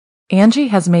Angie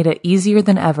has made it easier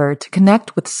than ever to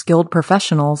connect with skilled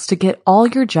professionals to get all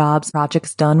your jobs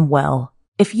projects done well.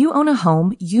 If you own a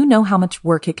home, you know how much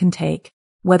work it can take,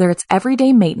 whether it's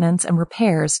everyday maintenance and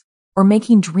repairs or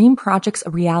making dream projects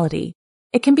a reality.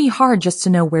 It can be hard just to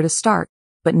know where to start,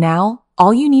 but now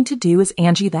all you need to do is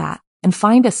Angie that and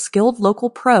find a skilled local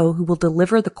pro who will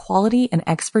deliver the quality and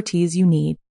expertise you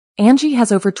need. Angie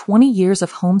has over 20 years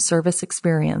of home service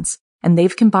experience, and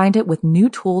they've combined it with new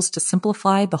tools to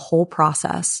simplify the whole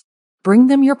process. Bring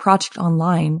them your project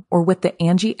online or with the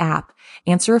Angie app,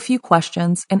 answer a few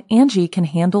questions, and Angie can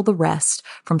handle the rest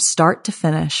from start to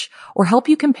finish or help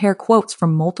you compare quotes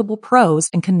from multiple pros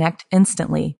and connect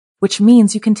instantly, which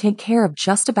means you can take care of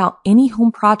just about any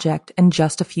home project in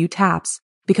just a few taps.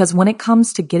 Because when it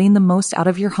comes to getting the most out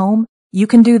of your home, you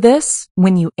can do this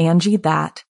when you Angie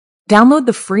that. Download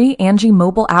the free Angie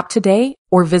mobile app today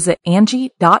or visit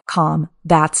Angie.com.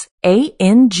 That's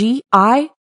ANGI.com.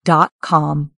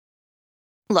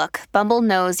 Look, Bumble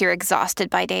knows you're exhausted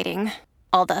by dating.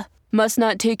 All the must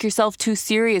not take yourself too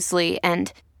seriously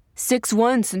and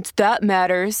 6'1" since that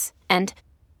matters. And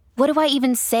what do I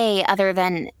even say other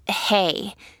than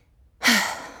hey?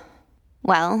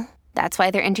 Well, that's why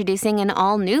they're introducing an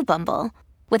all-new Bumble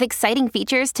with exciting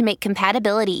features to make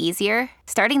compatibility easier,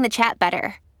 starting the chat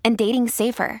better, and dating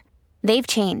safer. They've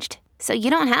changed, so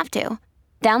you don't have to.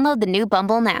 Download the new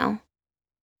Bumble now.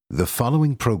 The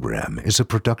following program is a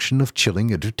production of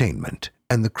Chilling Entertainment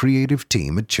and the creative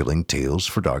team at Chilling Tales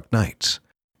for Dark Nights,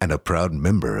 and a proud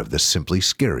member of the Simply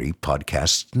Scary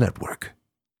Podcasts Network.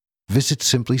 Visit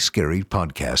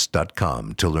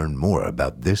simplyscarypodcast.com to learn more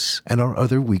about this and our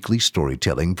other weekly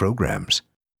storytelling programs,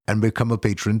 and become a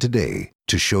patron today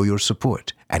to show your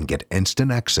support and get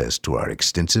instant access to our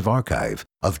extensive archive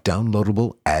of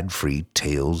downloadable ad-free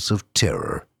tales of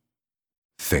terror.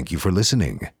 Thank you for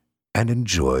listening and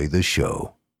enjoy the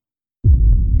show.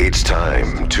 It's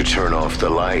time to turn off the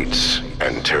lights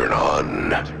and turn on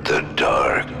the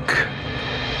dark.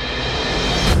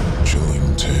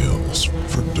 Chilling Tales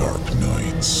for Dark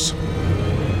Nights.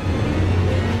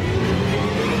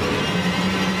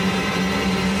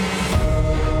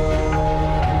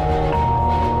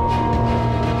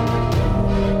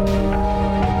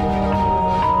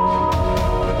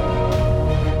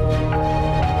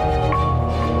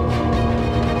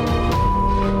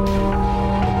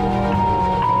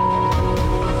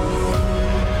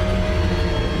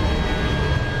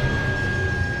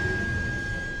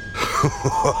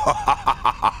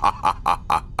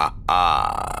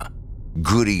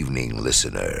 Good evening,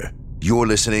 listener. You're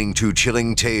listening to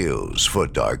Chilling Tales for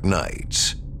Dark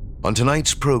Nights. On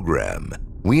tonight's program,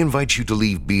 we invite you to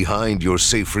leave behind your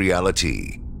safe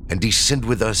reality and descend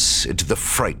with us into the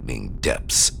frightening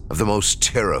depths of the most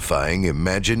terrifying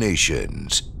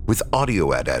imaginations with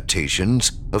audio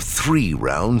adaptations of 3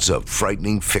 rounds of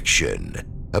frightening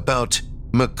fiction about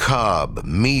macabre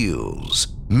meals,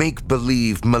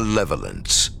 make-believe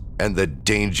malevolence, and the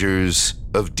dangers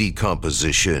of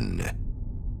decomposition.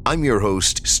 I'm your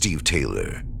host, Steve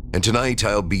Taylor, and tonight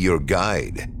I'll be your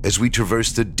guide as we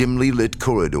traverse the dimly lit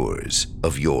corridors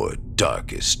of your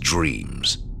darkest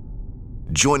dreams.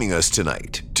 Joining us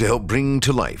tonight to help bring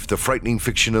to life the frightening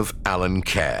fiction of Alan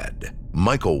Cadd,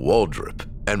 Michael Waldrop,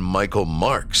 and Michael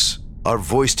Marks are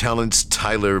voice talents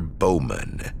Tyler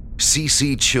Bowman,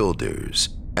 CeCe Childers,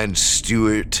 and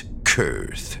Stuart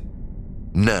Kurth.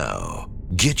 Now,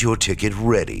 get your ticket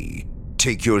ready,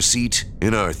 take your seat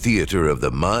in our theater of the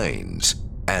minds,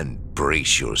 and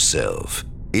brace yourself.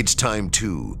 It's time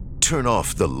to turn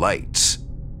off the lights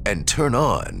and turn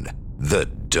on the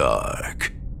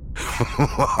dark.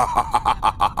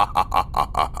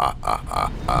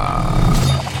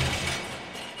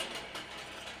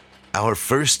 Our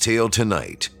first tale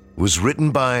tonight was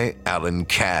written by Alan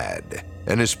Cadd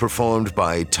and is performed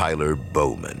by Tyler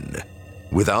Bowman.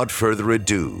 Without further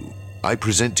ado, I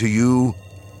present to you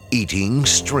Eating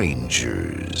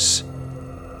Strangers.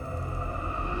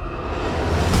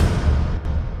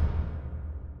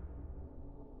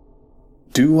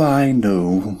 Do I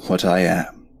know what I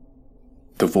am?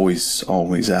 The voice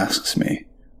always asks me.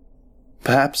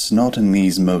 Perhaps not in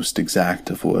these most exact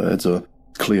of words or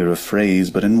clear of phrase,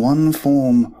 but in one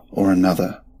form or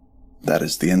another. That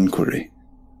is the inquiry.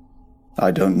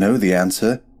 I don't know the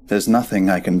answer. There's nothing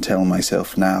I can tell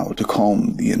myself now to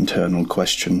calm the internal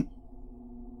question.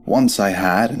 Once I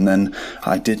had, and then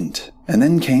I didn't, and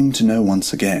then came to know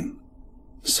once again.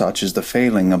 Such is the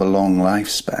failing of a long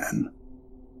lifespan.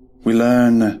 We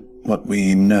learn what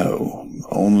we know,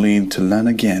 only to learn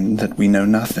again that we know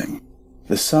nothing.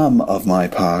 The sum of my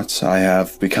parts I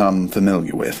have become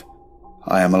familiar with.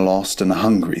 I am a lost and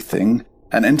hungry thing,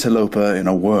 An interloper in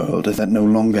a world that no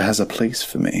longer has a place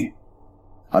for me.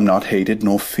 I'm not hated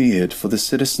nor feared, for the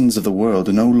citizens of the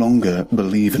world no longer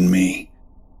believe in me.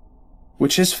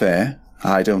 Which is fair.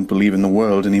 I don't believe in the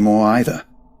world anymore either.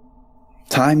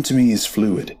 Time to me is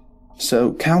fluid,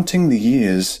 so counting the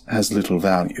years has little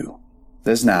value.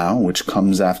 There's now, which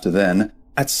comes after then.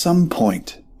 At some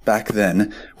point, back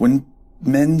then, when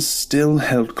men still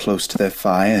held close to their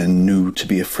fire and knew to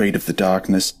be afraid of the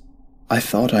darkness, I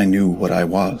thought I knew what I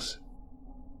was.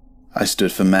 I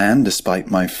stood for man despite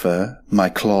my fur, my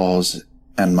claws,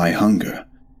 and my hunger.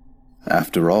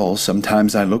 After all,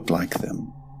 sometimes I looked like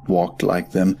them, walked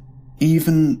like them,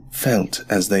 even felt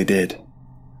as they did.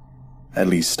 At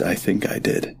least I think I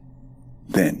did.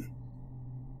 Then.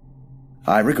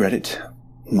 I regret it.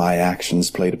 My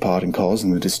actions played a part in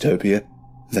causing the dystopia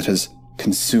that has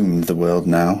consumed the world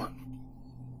now.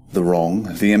 The wrong,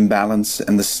 the imbalance,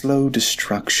 and the slow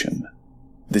destruction.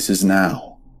 This is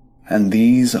now, and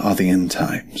these are the end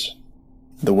times.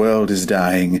 The world is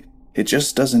dying, it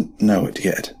just doesn't know it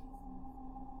yet.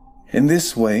 In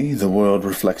this way, the world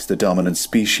reflects the dominant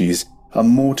species, a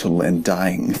mortal and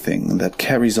dying thing that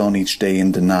carries on each day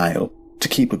in denial to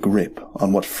keep a grip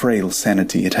on what frail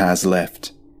sanity it has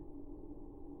left.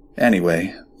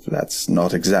 Anyway, that's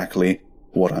not exactly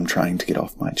what I'm trying to get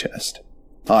off my chest.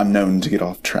 I'm known to get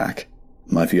off track.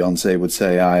 My fiancée would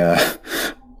say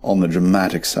on the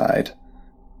dramatic side.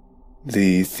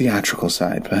 The theatrical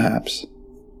side, perhaps.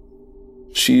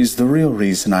 She's the real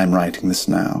reason I'm writing this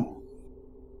now.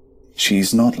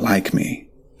 She's not like me,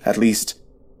 at least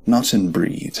not in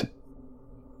breed.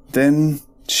 Then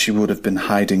she would have been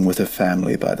hiding with her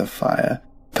family by the fire,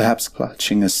 perhaps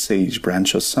clutching a sage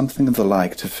branch or something of the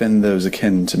like to fend those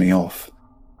akin to me off.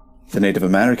 The Native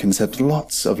Americans had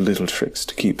lots of little tricks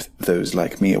to keep those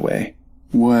like me away.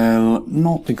 Well,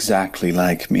 not exactly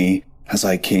like me, as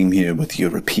I came here with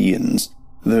Europeans.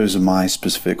 Those of my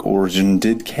specific origin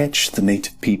did catch the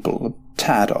native people a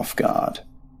tad off guard.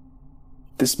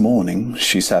 This morning,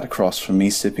 she sat across from me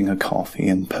sipping her coffee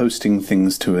and posting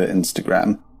things to her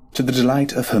Instagram, to the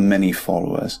delight of her many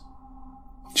followers.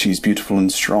 She's beautiful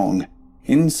and strong,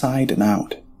 inside and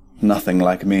out, nothing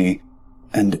like me,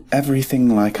 and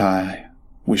everything like I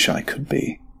wish I could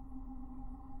be.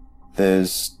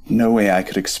 There's no way I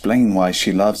could explain why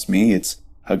she loves me. It's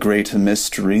a greater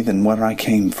mystery than where I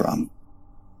came from.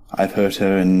 I've hurt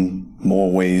her in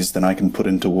more ways than I can put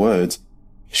into words.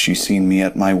 She's seen me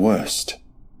at my worst,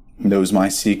 knows my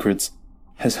secrets,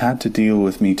 has had to deal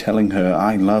with me telling her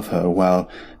I love her while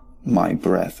my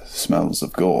breath smells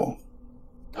of gore.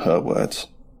 Her words.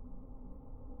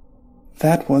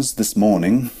 That was this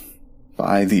morning.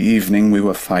 By the evening we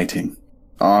were fighting,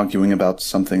 arguing about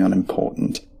something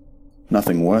unimportant.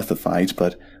 Nothing worth a fight,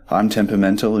 but I'm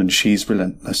temperamental and she's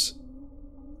relentless.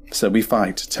 So we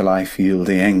fight till I feel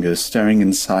the anger stirring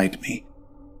inside me.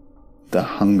 The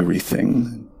hungry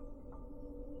thing.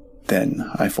 Then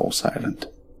I fall silent.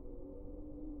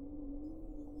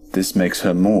 This makes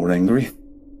her more angry.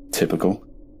 Typical.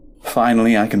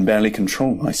 Finally, I can barely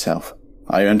control myself.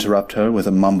 I interrupt her with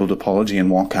a mumbled apology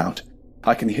and walk out.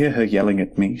 I can hear her yelling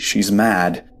at me. She's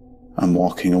mad. I'm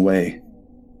walking away.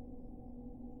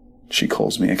 She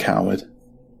calls me a coward.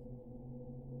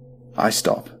 I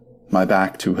stop, my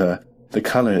back to her. The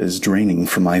color is draining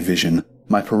from my vision.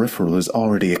 My peripheral is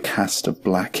already a cast of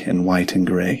black and white and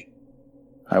gray.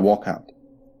 I walk out.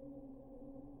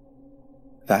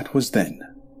 That was then.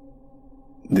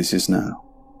 This is now.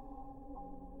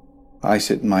 I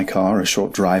sit in my car a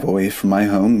short drive away from my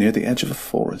home near the edge of a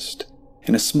forest,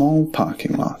 in a small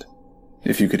parking lot,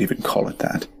 if you could even call it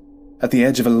that, at the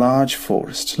edge of a large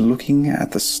forest, looking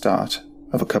at the start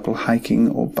of a couple hiking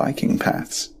or biking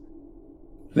paths.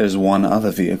 There's one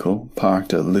other vehicle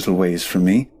parked a little ways from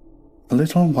me, a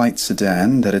little white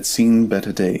sedan that had seen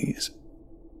better days.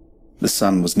 The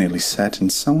sun was nearly set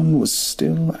and someone was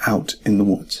still out in the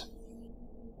woods.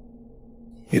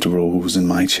 It rolls in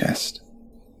my chest.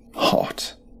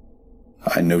 Hot.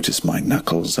 I notice my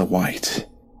knuckles are white.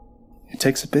 It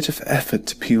takes a bit of effort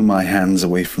to peel my hands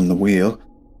away from the wheel.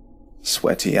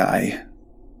 Sweaty I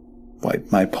wipe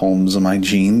my palms on my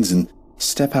jeans and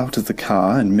step out of the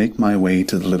car and make my way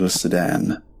to the little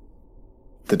sedan.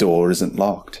 The door isn't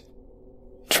locked.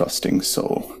 Trusting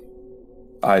soul.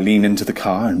 I lean into the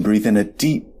car and breathe in a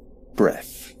deep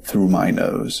breath through my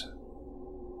nose.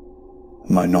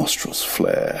 My nostrils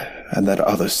flare, and that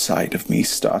other side of me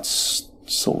starts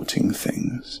sorting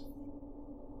things.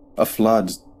 A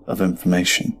flood of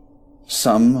information.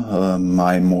 Some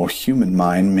my more human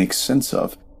mind makes sense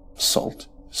of. Salt,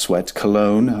 sweat,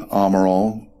 cologne, Armor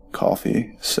All,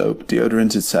 coffee, soap,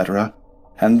 deodorant, etc.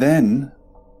 And then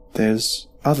there's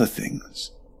other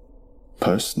things.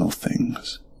 Personal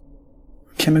things.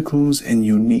 Chemicals in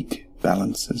unique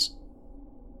balances.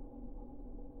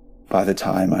 By the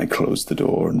time I closed the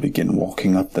door and began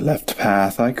walking up the left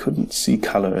path, I couldn't see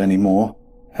color anymore,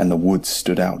 and the woods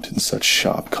stood out in such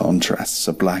sharp contrasts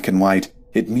of black and white,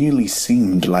 it merely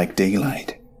seemed like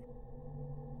daylight.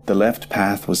 The left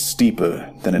path was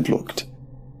steeper than it looked.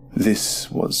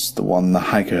 This was the one the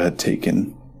hiker had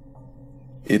taken.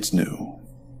 It knew.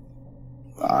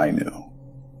 I knew.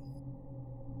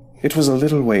 It was a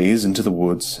little ways into the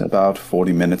woods, about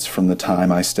 40 minutes from the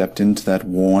time I stepped into that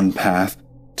worn path,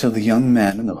 till the young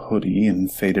man in the hoodie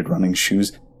and faded running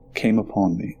shoes came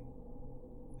upon me.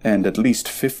 And at least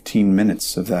 15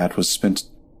 minutes of that was spent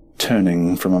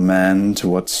turning from a man to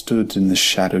what stood in the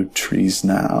shadowed trees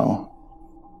now.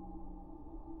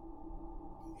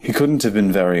 He couldn't have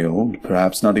been very old,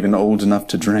 perhaps not even old enough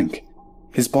to drink.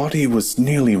 His body was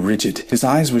nearly rigid, his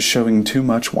eyes were showing too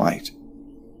much white.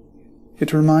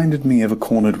 It reminded me of a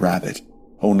cornered rabbit,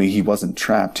 only he wasn't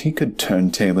trapped. He could turn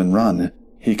tail and run.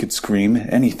 He could scream,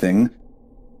 anything.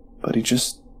 But he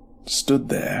just stood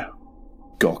there,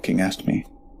 gawking at me.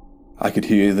 I could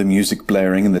hear the music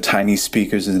blaring in the tiny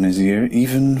speakers in his ear,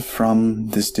 even from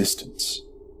this distance.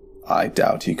 I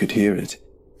doubt he could hear it.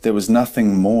 There was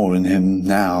nothing more in him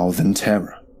now than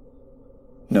terror.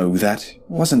 No, that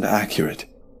wasn't accurate.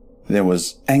 There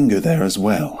was anger there as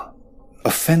well.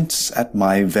 Offense at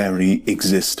my very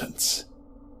existence.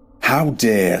 How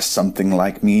dare something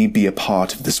like me be a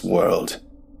part of this world?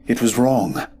 It was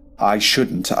wrong. I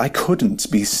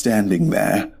couldn't be standing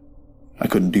there. I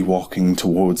couldn't be walking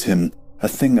towards him, a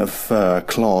thing of fur,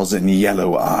 claws, and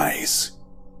yellow eyes.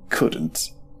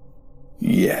 Couldn't.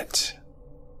 Yet.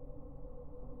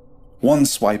 One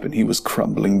swipe and he was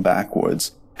crumbling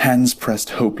backwards, hands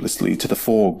pressed hopelessly to the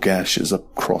 4 gashes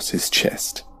across his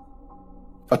chest.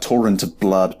 A torrent of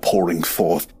blood pouring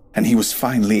forth, and he was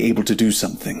finally able to do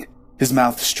something. His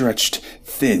mouth stretched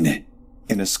thin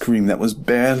in a scream that was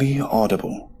barely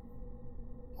audible.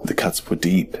 The cuts were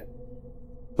deep,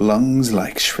 lungs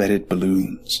like shredded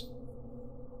balloons.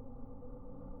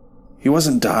 He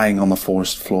wasn't dying on the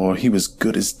forest floor. He was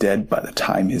good as dead by the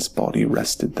time his body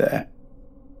rested there.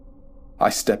 I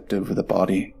stepped over the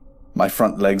body, my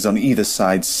front legs on either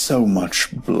side, so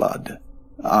much blood.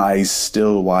 Eyes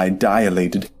still wide,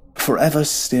 dilated, forever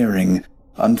staring,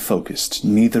 unfocused,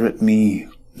 neither at me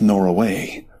nor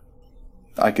away.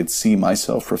 I could see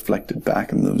myself reflected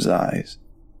back in those eyes.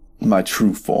 My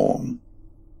true form.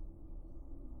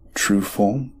 True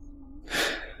form?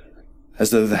 As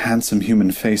though the handsome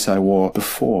human face I wore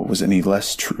before was any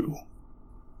less true.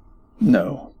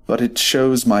 No, but it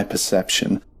shows my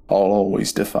perception. I'll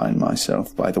always define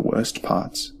myself by the worst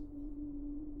parts.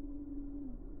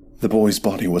 The boy's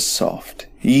body was soft,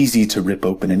 easy to rip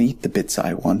open and eat the bits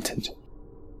I wanted.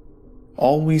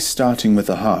 Always starting with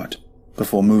the heart,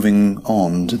 before moving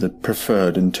on to the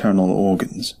preferred internal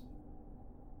organs.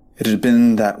 It had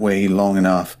been that way long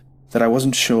enough that I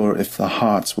wasn't sure if the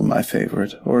hearts were my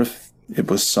favorite, or if it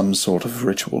was some sort of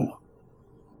ritual.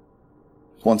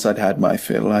 Once I'd had my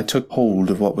fill, I took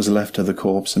hold of what was left of the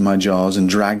corpse in my jaws and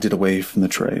dragged it away from the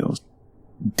trails.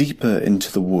 Deeper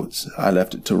into the woods, I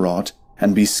left it to rot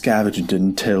and be scavenged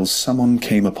until someone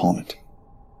came upon it.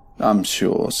 I'm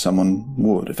sure someone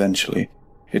would eventually.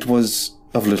 It was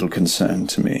of little concern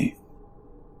to me.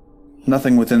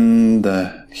 Nothing within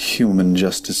the human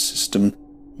justice system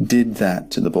did that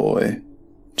to the boy.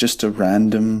 Just a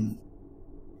random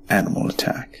animal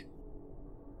attack.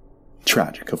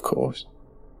 Tragic, of course.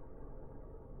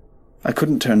 I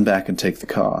couldn't turn back and take the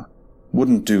car.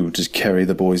 Wouldn't do to carry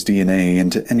the boy's DNA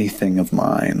into anything of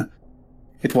mine.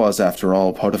 It was, after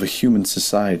all, part of a human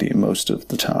society most of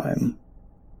the time.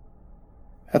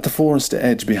 At the forest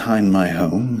edge behind my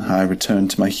home, I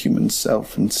returned to my human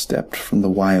self and stepped from the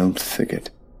wild thicket,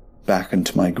 back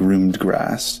into my groomed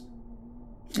grass.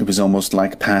 It was almost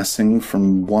like passing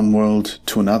from one world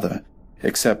to another,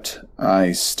 except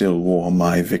I still wore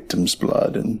my victim's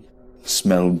blood and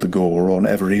smelled the gore on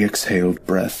every exhaled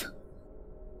breath.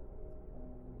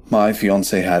 My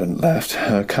fiancée hadn't left,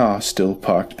 her car still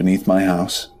parked beneath my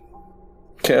house.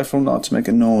 Careful not to make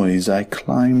a noise, I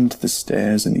climbed the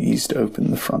stairs and eased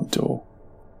open the front door.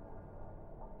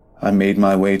 I made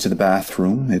my way to the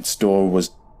bathroom. Its door was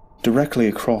directly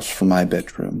across from my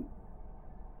bedroom.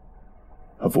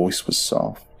 Her voice was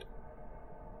soft.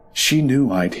 She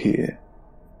knew I'd hear.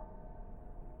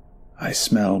 "I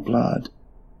smell blood.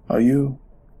 Are you?"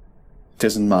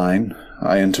 "'Tisn't mine,"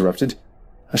 I interrupted.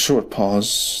 A short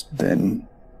pause, then,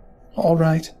 "All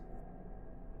right."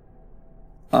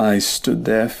 I stood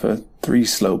there for 3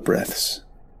 slow breaths.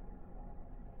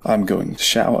 I'm going to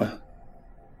shower.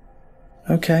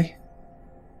 Okay.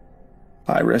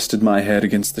 I rested my head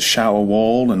against the shower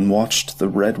wall and watched the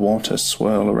red water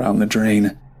swirl around the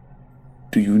drain.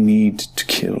 Do you need to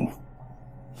kill?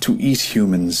 To eat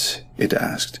humans, it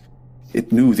asked.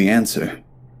 It knew the answer.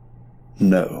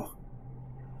 No.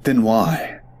 Then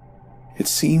why? It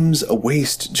seems a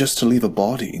waste just to leave a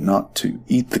body, not to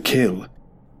eat the kill.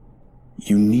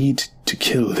 You need to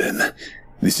kill then.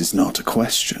 This is not a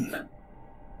question.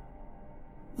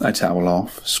 I towel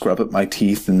off, scrub up my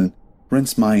teeth, and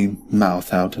rinse my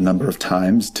mouth out a number of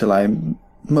times till I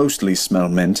mostly smell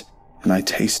mint and I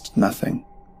taste nothing.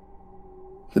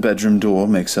 The bedroom door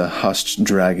makes a hushed,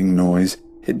 dragging noise.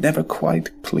 It never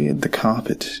quite cleared the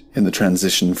carpet in the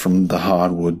transition from the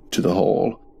hardwood to the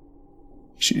hall.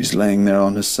 She's laying there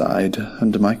on her side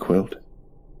under my quilt,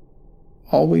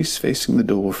 always facing the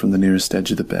door from the nearest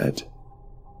edge of the bed.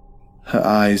 Her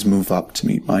eyes move up to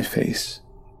meet my face.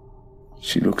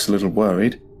 She looks a little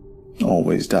worried,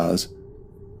 always does.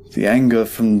 The anger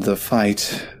from the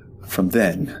fight from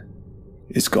then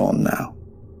is gone now.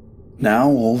 Now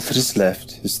all that is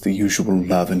left is the usual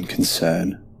love and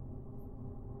concern.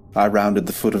 I rounded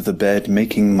the foot of the bed,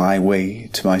 making my way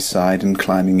to my side and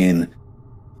climbing in.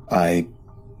 I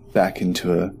back into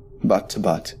her, butt to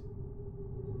butt.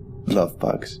 Love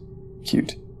bugs.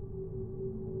 Cute.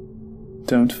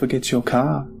 Don't forget your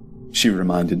car, she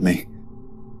reminded me.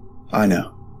 I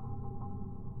know.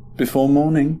 Before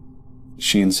morning,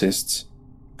 she insists.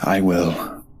 I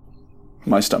will.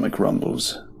 My stomach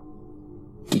rumbles.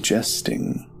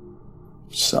 Digesting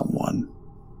someone.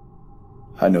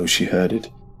 I know she heard it.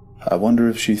 I wonder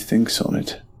if she thinks on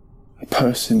it. A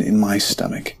person in my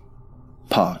stomach.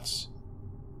 Parts.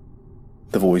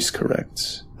 The voice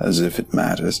corrects, as if it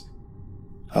matters.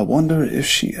 I wonder if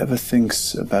she ever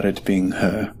thinks about it being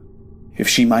her. If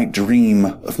she might dream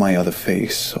of my other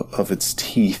face, of its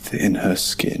teeth in her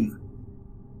skin.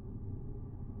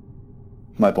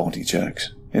 My body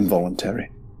jerks,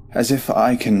 involuntary, as if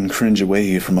I can cringe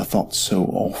away from a thought so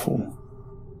awful.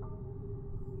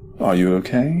 Are you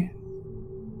okay?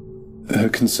 Her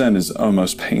concern is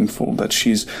almost painful, that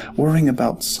she's worrying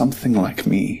about something like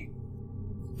me.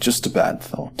 Just a bad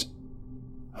thought.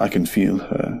 I can feel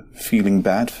her feeling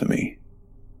bad for me.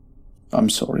 I'm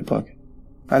sorry, Bug.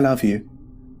 I love you.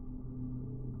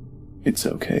 It's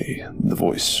okay, the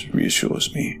voice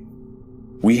reassures me.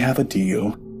 We have a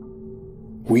deal.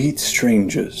 We eat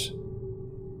strangers,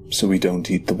 so we don't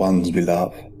eat the ones we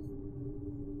love.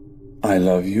 I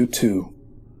love you too.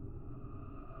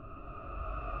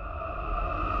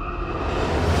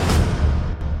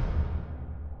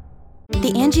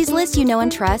 The Angie's List you know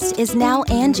and trust is now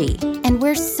Angie, and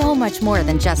we're so much more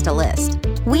than just a list.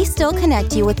 We still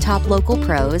connect you with top local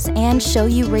pros and show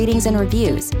you ratings and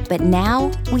reviews, but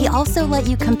now we also let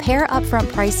you compare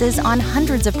upfront prices on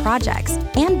hundreds of projects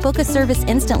and book a service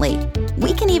instantly.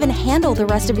 We can even handle the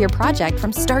rest of your project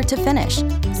from start to finish.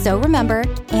 So remember,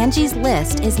 Angie's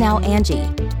List is now Angie,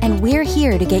 and we're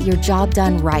here to get your job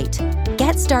done right.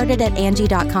 Get started at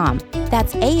Angie.com.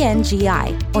 That's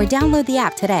ANGI, or download the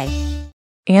app today.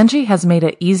 Angie has made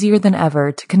it easier than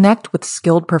ever to connect with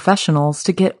skilled professionals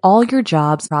to get all your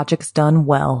jobs projects done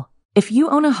well. If you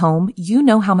own a home, you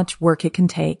know how much work it can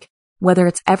take, whether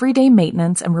it's everyday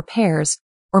maintenance and repairs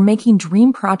or making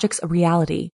dream projects a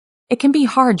reality. It can be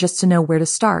hard just to know where to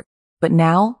start, but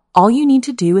now all you need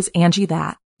to do is Angie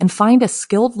that and find a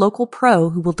skilled local pro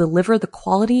who will deliver the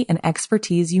quality and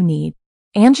expertise you need.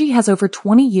 Angie has over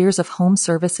 20 years of home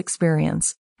service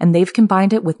experience, and they've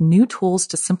combined it with new tools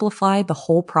to simplify the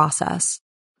whole process.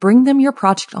 Bring them your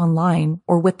project online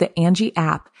or with the Angie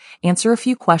app, answer a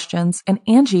few questions, and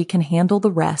Angie can handle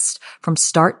the rest from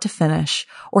start to finish,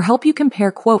 or help you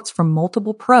compare quotes from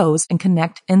multiple pros and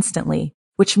connect instantly,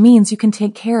 which means you can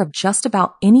take care of just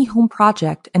about any home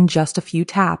project in just a few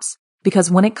taps.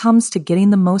 Because when it comes to getting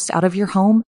the most out of your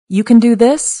home, you can do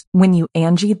this when you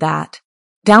Angie that.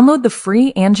 Download the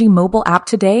free Angie mobile app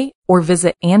today or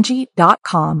visit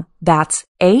Angie.com. That's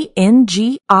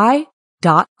ANGI.com.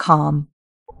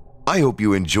 I hope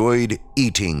you enjoyed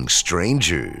Eating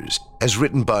Strangers, as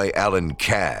written by Alan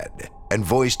Cadd and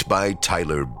voiced by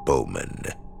Tyler Bowman.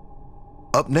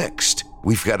 Up next,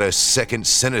 we've got a second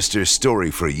sinister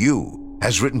story for you,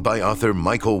 as written by author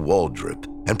Michael Waldrop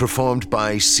and performed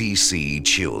by C.C.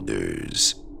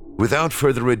 Childers. Without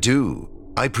further ado,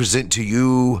 I present to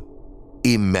you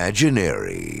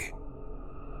Imaginary.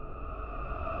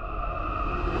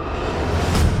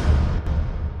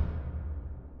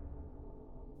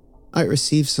 I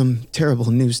received some terrible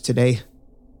news today.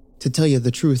 To tell you the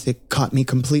truth, it caught me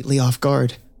completely off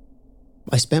guard.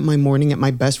 I spent my morning at my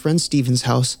best friend Steven's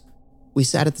house. We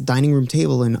sat at the dining room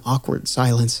table in awkward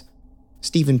silence.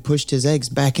 Stephen pushed his eggs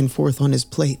back and forth on his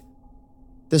plate.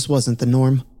 This wasn't the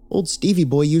norm. Old Stevie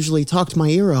boy usually talked my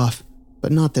ear off,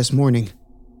 but not this morning.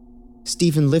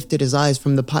 Stephen lifted his eyes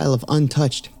from the pile of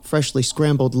untouched, freshly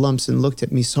scrambled lumps and looked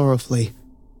at me sorrowfully.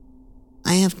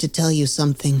 I have to tell you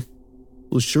something.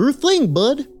 Well, sure thing,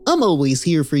 bud. I'm always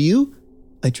here for you.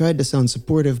 I tried to sound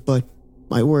supportive, but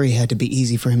my worry had to be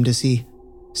easy for him to see.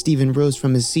 Stephen rose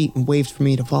from his seat and waved for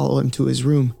me to follow him to his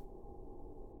room.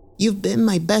 You've been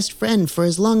my best friend for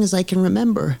as long as I can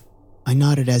remember. I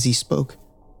nodded as he spoke.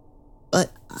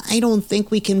 But I don't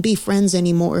think we can be friends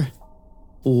anymore.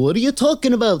 What are you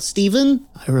talking about, Stephen?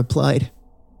 I replied.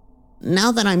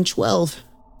 Now that I'm 12,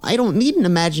 I don't need an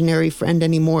imaginary friend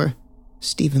anymore.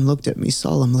 Stephen looked at me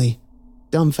solemnly.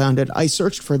 Dumbfounded, I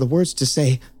searched for the words to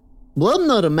say, Well, I'm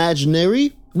not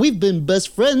imaginary. We've been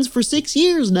best friends for 6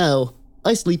 years now.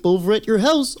 I sleep over at your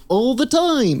house all the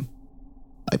time.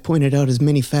 I pointed out as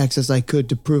many facts as I could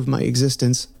to prove my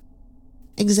existence.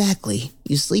 Exactly.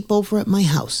 You sleep over at my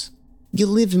house. You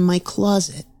live in my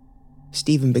closet.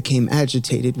 Stephen became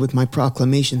agitated with my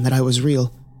proclamation that I was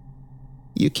real.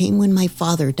 You came when my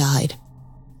father died.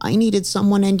 I needed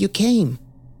someone and you came.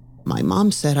 My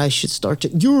mom said I should start to—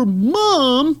 Your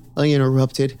mom? I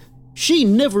interrupted. She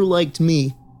never liked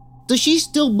me. Does she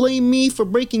still blame me for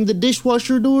breaking the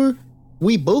dishwasher door?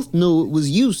 We both know it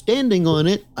was you standing on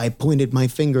it. I pointed my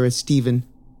finger at Stephen.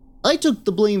 I took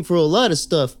the blame for a lot of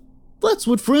stuff. That's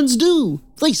what friends do.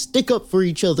 They stick up for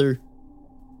each other.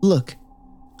 Look,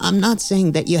 I'm not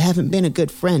saying that you haven't been a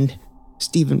good friend.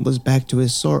 Stephen was back to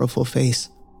his sorrowful face.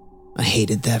 I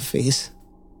hated that face.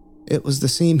 It was the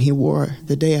same he wore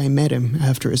the day I met him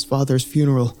after his father's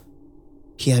funeral.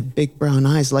 He had big brown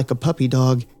eyes like a puppy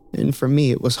dog, and for me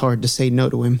it was hard to say no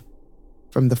to him.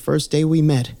 From the first day we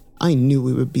met, I knew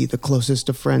we would be the closest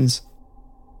of friends.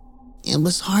 It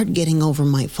was hard getting over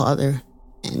my father,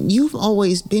 and you've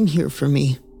always been here for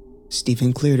me.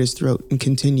 Stephen cleared his throat and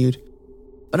continued.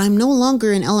 But I'm no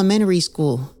longer in elementary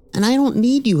school, and I don't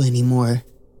need you anymore.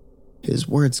 His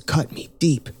words cut me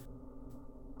deep.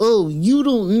 Oh, you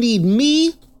don't need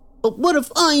me? But what if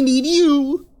I need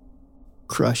you?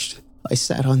 Crushed, I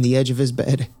sat on the edge of his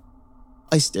bed.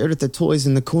 I stared at the toys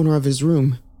in the corner of his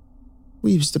room.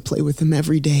 We used to play with them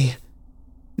every day.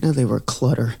 Now they were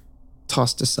clutter,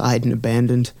 tossed aside and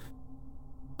abandoned.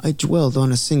 I dwelled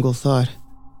on a single thought.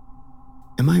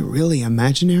 Am I really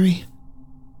imaginary?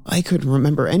 I couldn't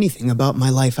remember anything about my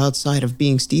life outside of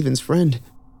being Stephen's friend.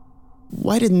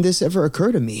 Why didn't this ever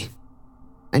occur to me?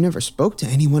 I never spoke to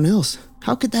anyone else.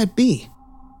 How could that be?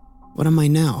 What am I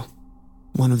now?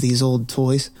 One of these old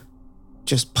toys?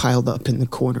 Just piled up in the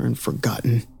corner and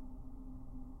forgotten.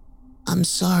 I'm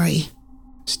sorry.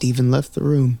 Stephen left the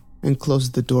room and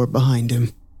closed the door behind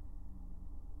him.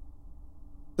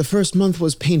 The first month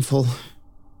was painful.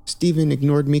 Stephen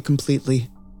ignored me completely.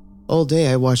 All day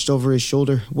I watched over his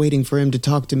shoulder, waiting for him to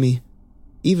talk to me.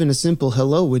 Even a simple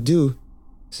hello would do.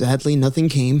 Sadly, nothing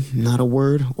came, not a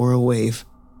word or a wave.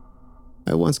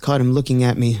 I once caught him looking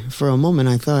at me. For a moment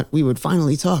I thought we would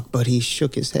finally talk, but he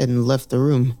shook his head and left the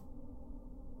room.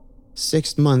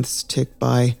 6 months ticked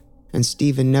by, and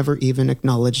Stephen never even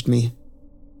acknowledged me.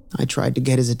 I tried to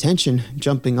get his attention,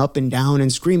 jumping up and down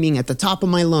and screaming at the top of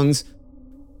my lungs,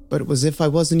 but it was as if I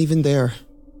wasn't even there.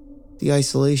 The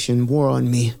isolation wore on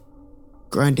me,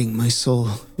 grinding my soul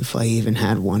if I even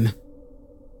had one.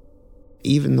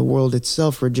 Even the world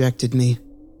itself rejected me.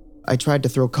 I tried to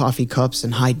throw coffee cups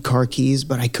and hide car keys,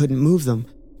 but I couldn't move them.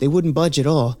 They wouldn't budge at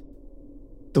all.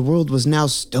 The world was now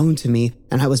stone to me,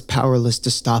 and I was powerless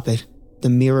to stop it. The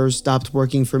mirrors stopped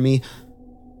working for me.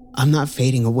 I'm not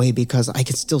fading away because I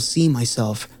can still see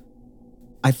myself.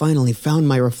 I finally found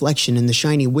my reflection in the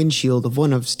shiny windshield of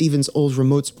one of Stephen's old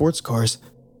remote sports cars.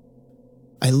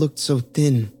 I looked so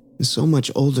thin and so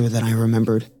much older than I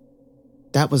remembered.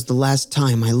 That was the last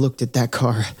time I looked at that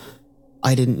car.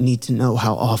 I didn't need to know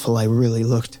how awful I really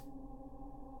looked.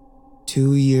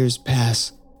 2 years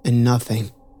pass, and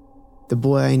nothing. The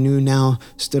boy I knew now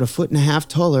stood 1.5 feet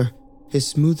taller, his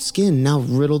smooth skin now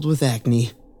riddled with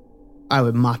acne. I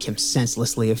would mock him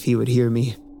senselessly if he would hear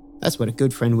me. That's what a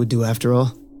good friend would do after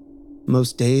all.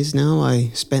 Most days now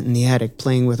I spent in the attic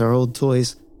playing with our old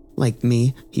toys. Like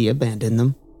me, he abandoned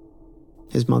them.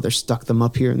 His mother stuck them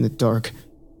up here in the dark.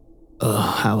 Oh,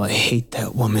 how I hate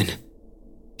that woman.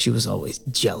 She was always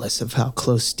jealous of how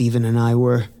close Stephen and I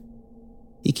were.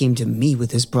 He came to me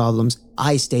with his problems.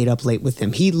 I stayed up late with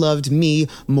him. He loved me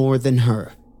more than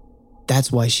her.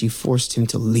 That's why she forced him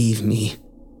to leave me.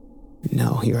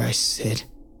 Now here I sit,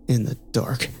 in the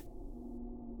dark.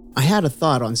 I had a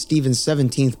thought on Stephen's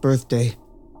 17th birthday.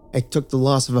 It took the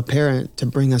loss of a parent to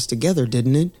bring us together,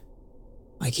 didn't it?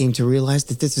 I came to realize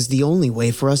that this is the only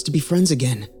way for us to be friends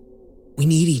again. We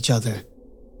need each other.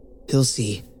 He'll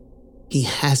see. He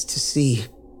has to see.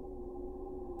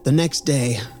 The next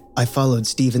day, I followed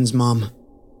Steven's mom.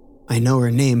 I know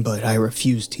her name, but I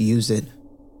refuse to use it.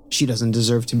 She doesn't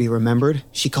deserve to be remembered.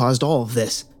 She caused all of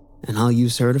this, and I'll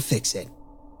use her to fix it.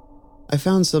 I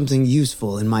found something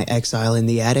useful in my exile in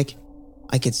the attic.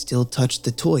 I could still touch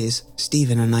the toys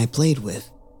Steven and I played with.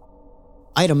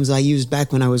 Items I used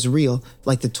back when I was real,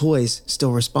 like the toys,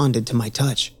 still responded to my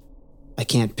touch. I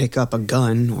can't pick up a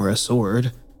gun or a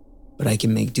sword, but I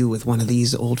can make do with one of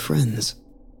these old friends.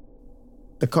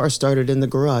 The car started in the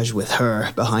garage with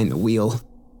her behind the wheel.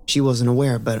 She wasn't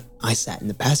aware, but I sat in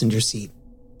the passenger seat,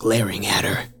 glaring at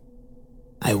her.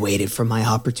 I waited for my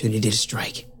opportunity to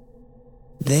strike.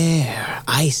 There,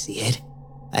 I see it.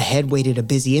 Ahead waited a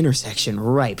busy intersection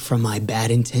ripe for my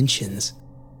bad intentions.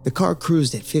 The car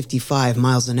cruised at 55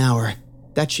 miles an hour.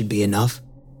 That should be enough.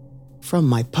 From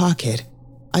my pocket,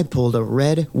 I pulled a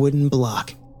red wooden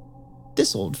block.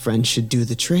 This old friend should do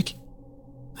the trick.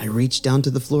 I reached down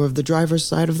to the floor of the driver's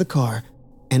side of the car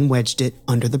and wedged it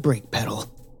under the brake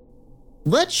pedal.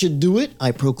 That should do it,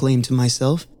 I proclaimed to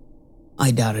myself.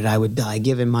 I doubted I would die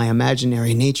given my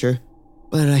imaginary nature,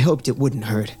 but I hoped it wouldn't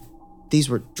hurt. These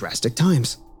were drastic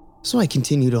times, so I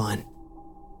continued on.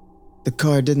 The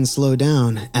car didn't slow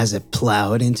down as it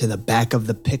plowed into the back of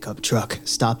the pickup truck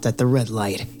stopped at the red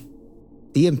light.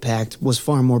 The impact was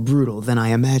far more brutal than I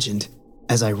imagined,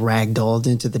 as I ragdolled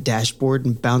into the dashboard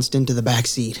and bounced into the back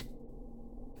seat.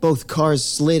 Both cars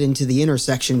slid into the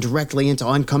intersection directly into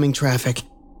oncoming traffic.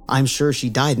 I'm sure she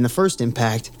died in the first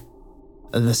impact.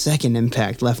 The second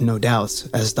impact left no doubts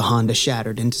as the Honda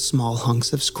shattered into small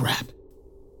hunks of scrap.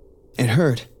 It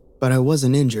hurt, but I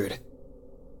wasn't injured.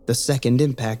 The second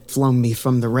impact flung me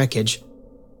from the wreckage.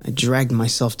 I dragged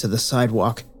myself to the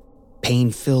sidewalk.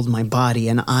 Pain filled my body,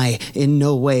 and I in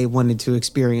no way wanted to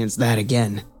experience that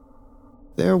again.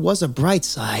 There was a bright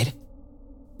side.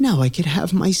 Now I could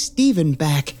have my Steven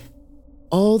back.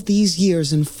 All these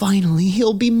years and finally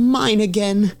he'll be mine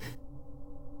again.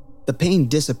 The pain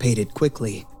dissipated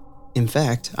quickly. In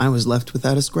fact, I was left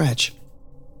without a scratch.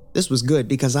 This was good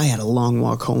because I had a long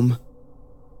walk home.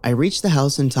 I reached the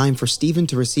house in time for Steven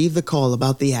to receive the call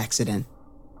about the accident.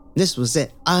 This was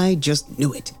it. I just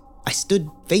knew it. I stood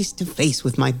face to face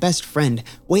with my best friend,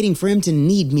 waiting for him to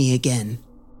need me again.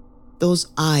 Those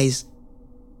eyes,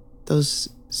 those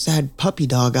sad puppy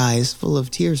dog eyes full of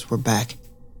tears were back,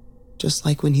 just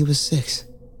like when he was 6.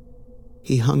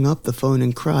 He hung up the phone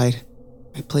and cried.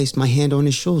 I placed my hand on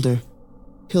his shoulder.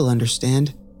 He'll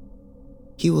understand.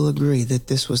 He will agree that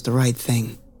this was the right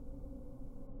thing.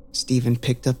 Steven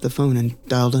picked up the phone and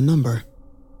dialed a number.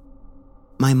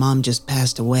 My mom just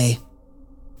passed away.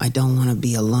 I don't want to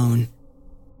be alone.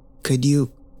 Could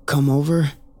you come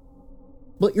over?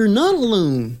 But you're not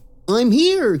alone. I'm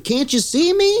here. Can't you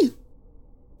see me?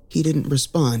 He didn't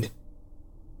respond.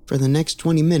 For the next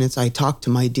 20 minutes, I talked to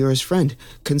my dearest friend,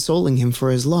 consoling him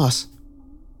for his loss.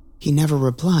 He never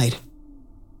replied.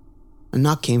 A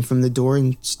knock came from the door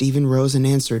and Steven rose and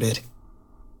answered it.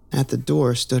 At the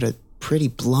door stood a pretty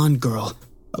blonde girl,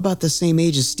 about the same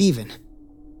age as Steven.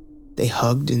 They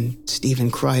hugged and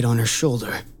Steven cried on her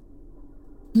shoulder.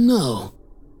 No.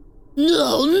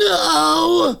 No,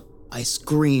 no! I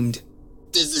screamed.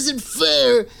 This isn't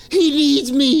fair! He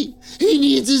needs me! He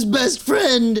needs his best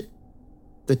friend!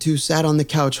 The two sat on the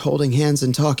couch holding hands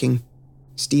and talking.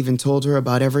 Steven told her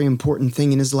about every important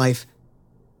thing in his life.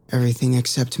 Everything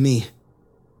except me.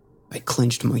 I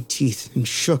clenched my teeth and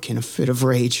shook in a fit of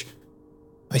rage.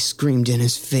 I screamed in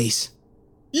his face.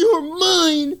 You're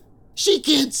mine! She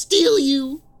can't steal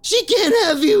you! She can't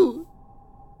have you!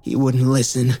 He wouldn't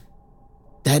listen.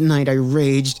 That night I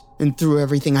raged and threw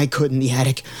everything I could in the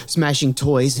attic, smashing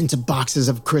toys into boxes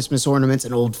of Christmas ornaments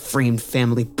and old framed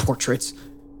family portraits.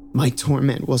 My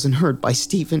torment wasn't heard by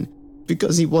Steven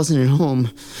because he wasn't at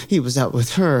home. He was out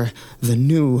with her, the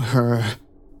new her.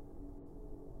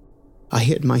 I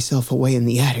hid myself away in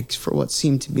the attic for what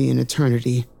seemed to be an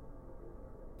eternity.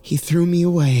 He threw me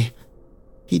away.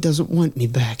 He doesn't want me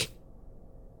back.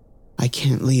 I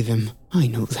can't leave him, I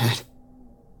know that.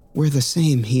 We're the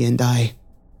same, he and I.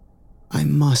 I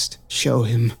must show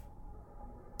him.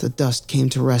 The dust came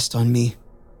to rest on me,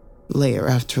 layer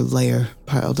after layer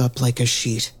piled up like a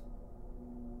sheet.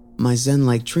 My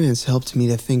Zen-like trance helped me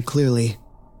to think clearly.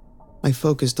 I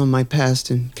focused on my past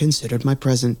and considered my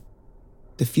present.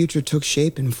 The future took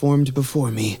shape and formed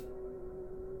before me.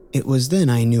 It was then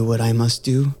I knew what I must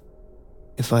do.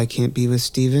 If I can't be with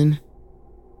Steven,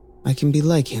 I can be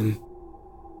like him.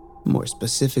 More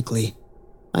specifically,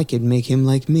 I could make him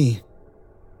like me.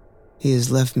 He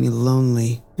has left me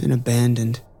lonely and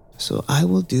abandoned, so I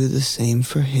will do the same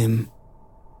for him.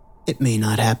 It may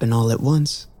not happen all at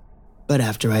once, but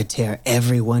after I tear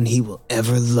everyone he will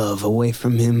ever love away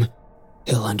from him,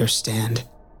 he'll understand.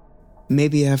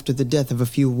 Maybe after the death of a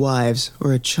few wives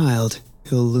or a child,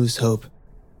 he'll lose hope.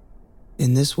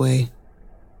 In this way,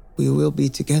 we will be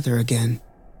together again.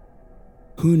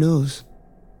 Who knows?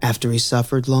 After he's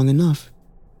suffered long enough,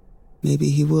 maybe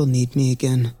he will need me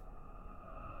again.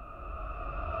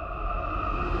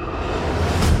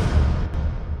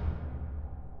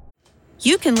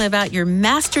 You can live out your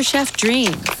MasterChef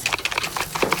dreams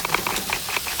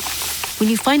when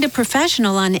you find a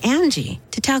professional on Angie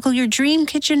to tackle your dream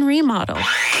kitchen remodel.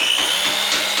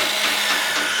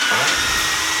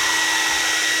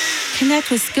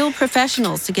 Connect with skilled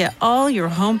professionals to get all your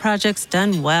home projects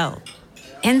done well.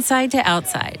 Inside to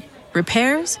outside,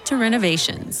 repairs to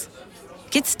renovations.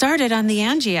 Get started on the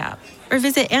Angie app or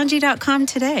visit Angie.com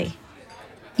today.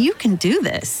 You can do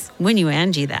this when you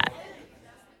Angie that.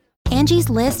 Angie's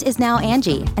List is now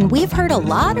Angie, and we've heard a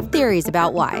lot of theories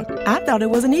about why. I thought it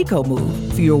was an eco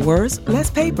move. Fewer words,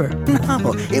 less paper.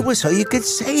 No, it was so you could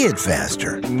say it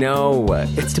faster. No,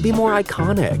 it's to be more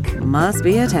iconic. Must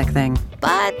be a tech thing.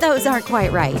 But those aren't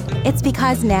quite right. It's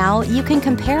because now you can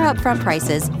compare upfront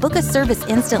prices, book a service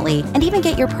instantly, and even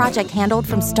get your project handled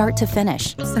from start to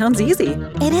finish. Sounds easy.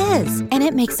 It is, and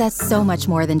it makes us so much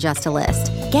more than just a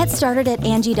list. Get started at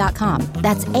Angie.com.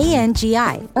 That's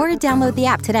ANGI, or download the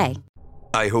app today.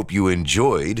 I hope you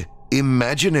enjoyed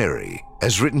Imaginary,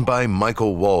 as written by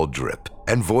Michael Waldrip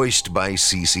and voiced by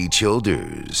Cece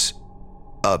Childers.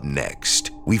 Up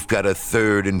next, we've got a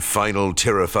third and final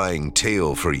terrifying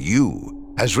tale for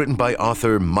you, as written by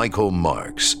author Michael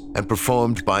Marks and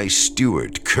performed by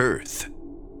Stuart Kurth.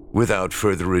 Without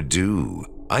further ado,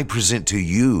 I present to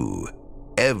you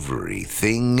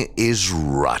Everything is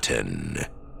Rotten.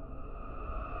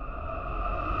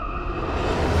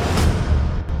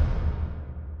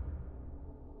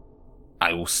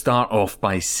 I will start off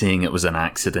by saying it was an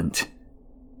accident.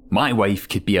 My wife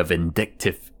could be a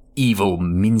vindictive, evil,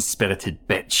 mean-spirited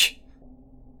bitch,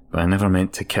 but I never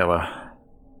meant to kill her.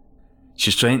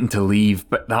 She threatened to leave,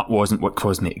 but that wasn't what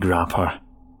caused me to grab her.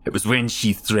 It was when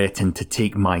she threatened to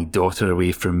take my daughter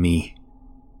away from me.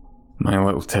 My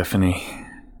little Tiffany.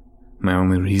 My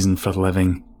only reason for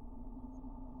living.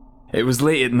 It was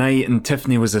late at night and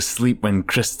Tiffany was asleep when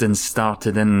Kristen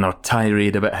started in her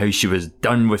tirade about how she was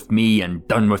done with me and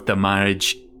done with the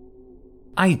marriage.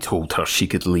 I told her she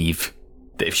could leave,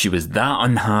 that if she was that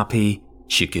unhappy,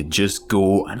 she could just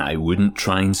go and I wouldn't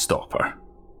try and stop her.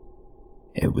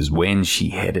 It was when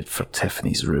she headed for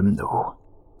Tiffany's room, though,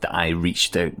 that I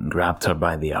reached out and grabbed her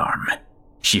by the arm.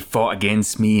 She fought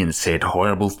against me and said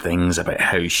horrible things about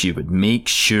how she would make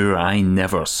sure I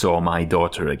never saw my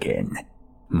daughter again.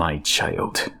 My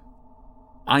child.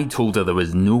 I told her there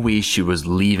was no way she was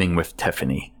leaving with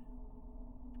Tiffany.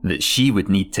 That she would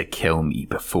need to kill me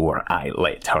before I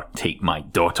let her take my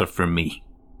daughter from me.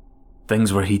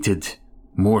 Things were heated,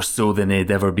 more so than they'd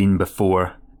ever been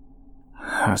before.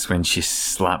 That's when she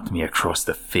slapped me across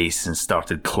the face and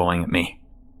started clawing at me.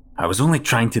 I was only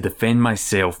trying to defend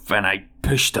myself and I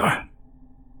pushed her.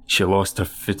 She lost her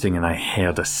footing and I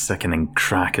heard a sickening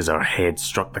crack as her head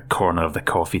struck the corner of the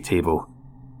coffee table.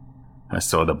 I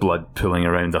saw the blood pooling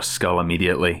around her skull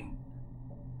immediately.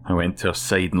 I went to her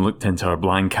side and looked into her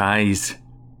blank eyes,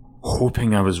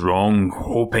 hoping I was wrong,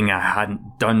 hoping I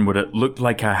hadn't done what it looked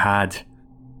like I had.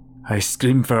 I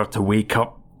screamed for her to wake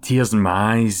up, tears in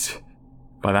my eyes.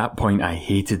 By that point, I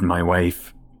hated my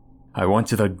wife. I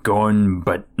wanted her gone,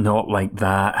 but not like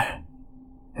that.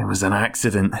 It was an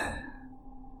accident.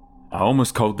 I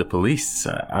almost called the police,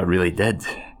 I really did.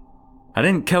 I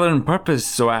didn't kill her on purpose,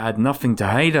 so I had nothing to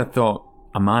hide. I thought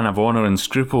a man of honour and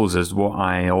scruples is what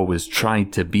I always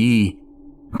tried to be.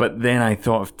 But then I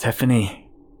thought of Tiffany.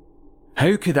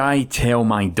 How could I tell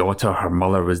my daughter her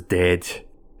mother was dead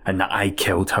and that I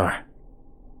killed her?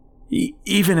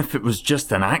 Even if it was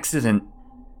just an accident.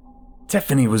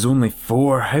 Tiffany was only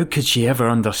 4, how could she ever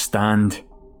understand?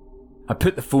 I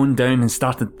put the phone down and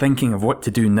started thinking of what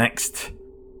to do next.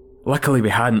 Luckily we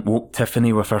hadn't woke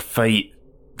Tiffany with her fight.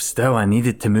 Still, I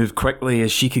needed to move quickly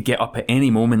as she could get up at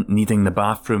any moment needing the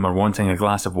bathroom or wanting a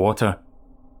glass of water.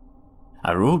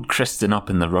 I rolled Kristen up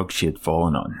in the rug she had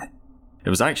fallen on. It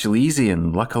was actually easy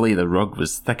and luckily the rug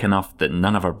was thick enough that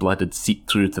none of her blood had seeped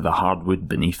through to the hardwood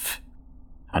beneath.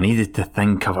 I needed to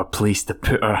think of a place to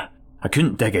put her. I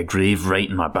couldn't dig a grave right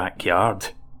in my backyard.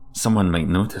 Someone might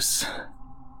notice.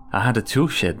 I had a tool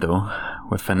shed though,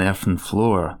 with an earthen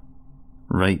floor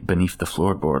right beneath the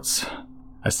floorboards.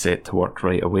 I set to work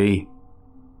right away.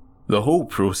 The whole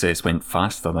process went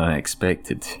faster than I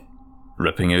expected,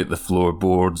 ripping out the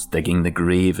floorboards, digging the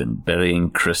grave and burying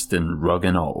Kristen rug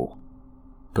and all,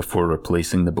 before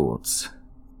replacing the boards.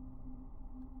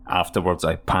 Afterwards,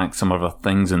 I packed some of her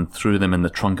things and threw them in the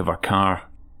trunk of her car.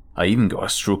 I even got a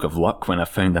stroke of luck when I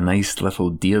found a nice little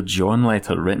Dear John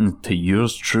letter written to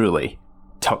yours truly,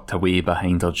 tucked away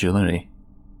behind her jewellery.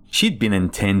 She'd been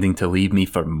intending to leave me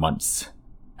for months,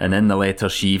 and in the letter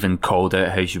she even called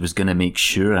out how she was going to make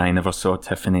sure I never saw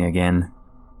Tiffany again.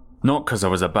 Not because I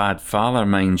was a bad father,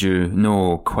 mind you,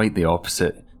 no, quite the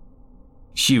opposite.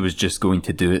 She was just going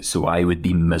to do it so I would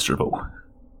be miserable.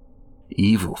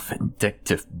 Evil,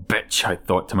 vindictive bitch, I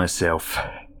thought to myself.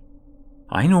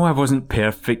 I know I wasn't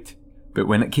perfect, but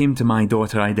when it came to my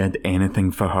daughter, I did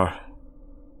anything for her.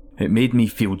 It made me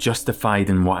feel justified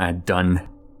in what I'd done.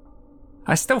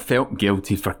 I still felt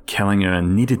guilty for killing her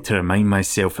and needed to remind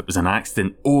myself it was an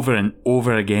accident over and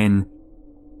over again.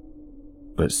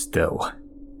 But still,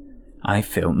 I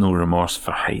felt no remorse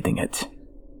for hiding it.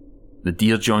 The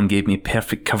Dear John gave me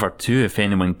perfect cover too if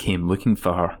anyone came looking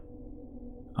for her.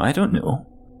 I don't know.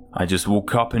 I just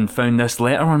woke up and found this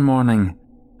letter one morning.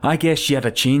 I guess she had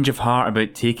a change of heart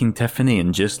about taking Tiffany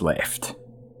and just left.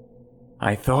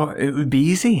 I thought it would be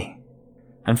easy.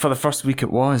 And for the first week it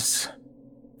was.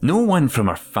 No one from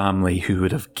her family who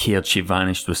would have cared she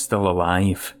vanished was still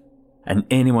alive. And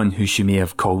anyone who she may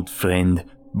have called friend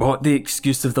bought the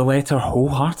excuse of the letter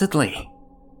wholeheartedly.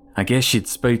 I guess she'd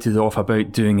spouted off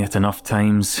about doing it enough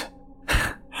times.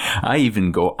 I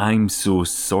even got "I'm so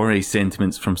sorry"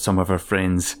 sentiments from some of her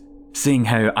friends, saying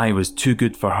how I was too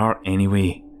good for her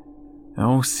anyway. It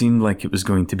all seemed like it was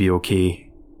going to be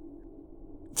okay.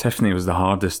 Tiffany was the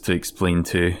hardest to explain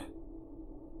to.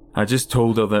 I just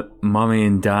told her that Mummy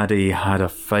and Daddy had a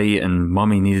fight and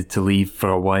Mummy needed to leave for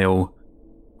a while.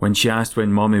 When she asked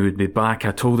when Mummy would be back,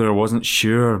 I told her I wasn't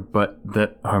sure, but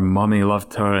that her Mummy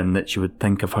loved her and that she would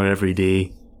think of her every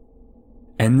day.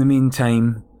 In the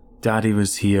meantime, Daddy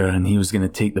was here and he was going to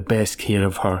take the best care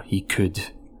of her he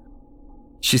could.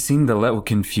 She seemed a little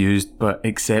confused, but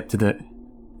accepted it.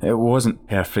 It wasn't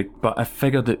perfect, but I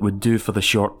figured it would do for the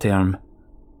short term.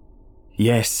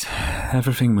 Yes,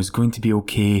 everything was going to be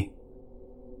okay.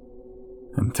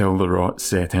 Until the rot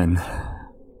set in.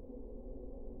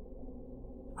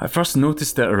 I first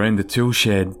noticed it around the tool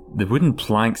shed. The wooden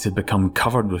planks had become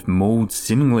covered with mould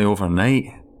seemingly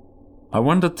overnight. I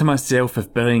wondered to myself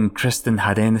if burying Kristen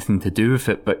had anything to do with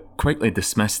it, but quickly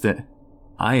dismissed it.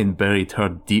 I had buried her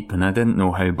deep and I didn't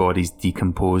know how bodies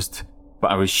decomposed, but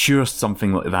I was sure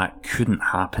something like that couldn't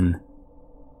happen.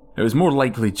 It was more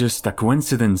likely just a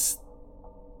coincidence.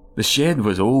 The shed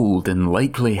was old and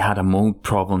likely had a mould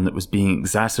problem that was being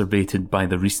exacerbated by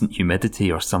the recent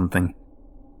humidity or something.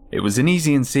 It was an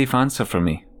easy and safe answer for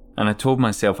me, and I told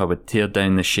myself I would tear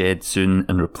down the shed soon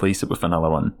and replace it with another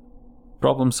one.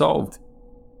 Problem solved.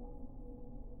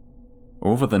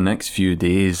 Over the next few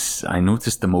days, I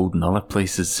noticed the mould in other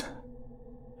places.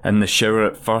 In the shower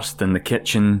at first, in the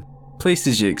kitchen,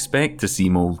 places you expect to see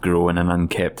mould grow in an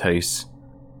unkept house.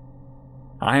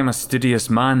 I am a studious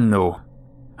man though,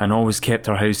 and always kept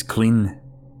our house clean.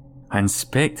 I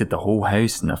inspected the whole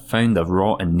house and I found a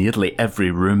rot in nearly every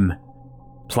room.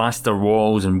 Plaster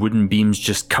walls and wooden beams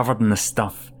just covered in the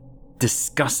stuff.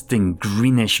 Disgusting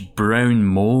greenish brown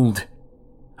mould.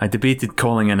 I debated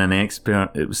calling in an expert.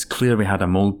 It was clear we had a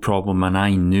mould problem and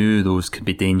I knew those could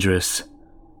be dangerous.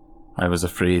 I was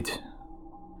afraid.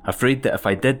 Afraid that if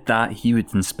I did that, he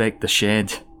would inspect the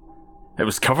shed. It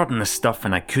was covered in the stuff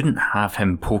and I couldn't have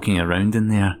him poking around in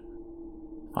there.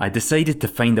 I decided to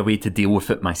find a way to deal with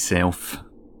it myself.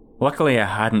 Luckily I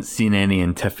hadn't seen any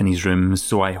in Tiffany's room,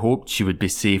 so I hoped she would be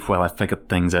safe while I figured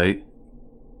things out.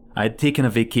 I had taken a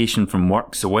vacation from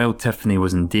work, so while Tiffany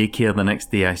was in daycare the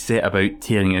next day I set about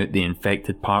tearing out the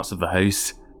infected parts of the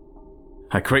house.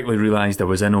 I quickly realised I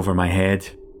was in over my head.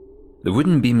 The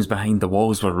wooden beams behind the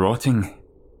walls were rotting,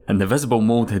 and the visible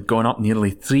mould had gone up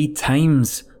nearly 3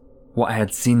 times what I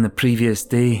had seen the previous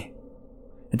day.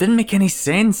 It didn't make any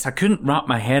sense. I couldn't wrap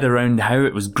my head around how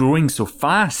it was growing so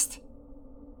fast.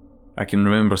 I can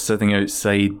remember sitting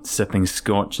outside, sipping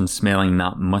scotch and smelling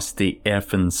that musty,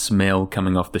 earthen smell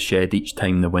coming off the shed each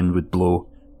time the wind would blow.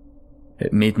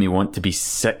 It made me want to be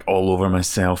sick all over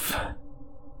myself.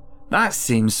 That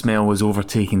same smell was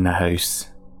overtaking the house.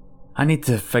 I need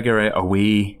to figure out a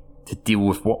way to deal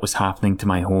with what was happening to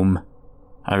my home.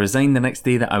 I resigned the next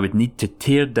day that I would need to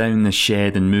tear down the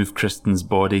shed and move Kristen's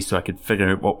body so I could figure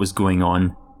out what was going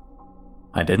on.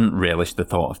 I didn't relish the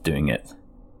thought of doing it,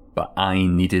 but I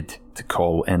needed to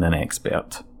call in an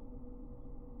expert.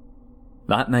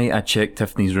 That night I checked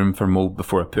Tiffany's room for mould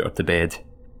before I put her to bed.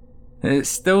 It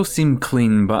still seemed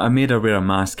clean, but I made her wear a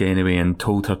mask anyway and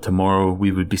told her tomorrow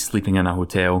we would be sleeping in a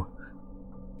hotel.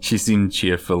 She seemed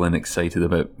cheerful and excited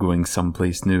about going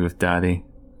someplace new with Daddy.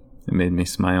 It made me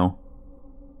smile.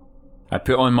 I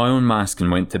put on my own mask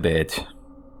and went to bed.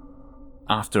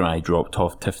 After I dropped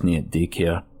off Tiffany at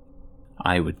daycare,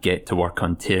 I would get to work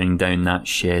on tearing down that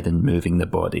shed and moving the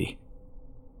body.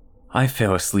 I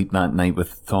fell asleep that night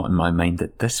with the thought in my mind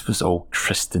that this was all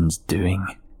Tristan's doing.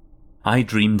 I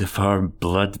dreamed of her,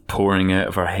 blood pouring out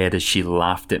of her head as she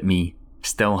laughed at me,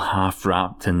 still half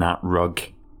wrapped in that rug.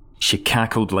 She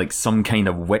cackled like some kind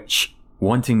of witch,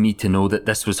 wanting me to know that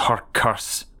this was her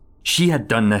curse. She had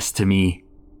done this to me.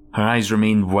 Her eyes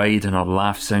remained wide and her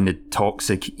laugh sounded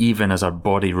toxic even as her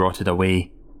body rotted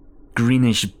away.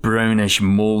 Greenish, brownish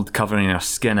mould covering her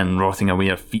skin and rotting away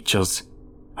her features.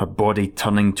 Her body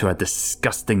turning to a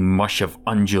disgusting mush of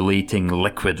undulating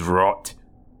liquid rot.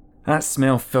 That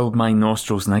smell filled my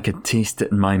nostrils and I could taste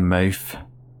it in my mouth.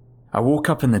 I woke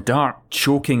up in the dark,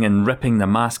 choking and ripping the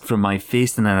mask from my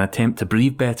face in an attempt to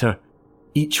breathe better.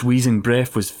 Each wheezing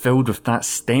breath was filled with that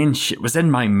stench. It was in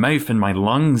my mouth and my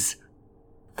lungs.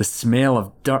 The smell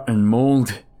of dirt and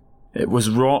mould. It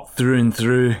was rot through and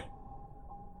through.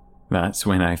 That's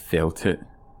when I felt it.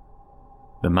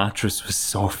 The mattress was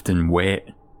soft and wet.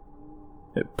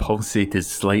 It pulsated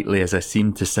slightly as I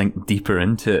seemed to sink deeper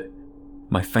into it.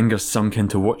 My fingers sunk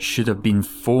into what should have been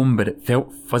foam, but it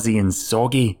felt fuzzy and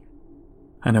soggy.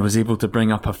 And I was able to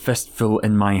bring up a fistful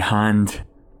in my hand.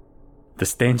 The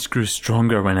stench grew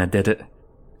stronger when I did it,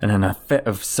 and in a fit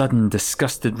of sudden,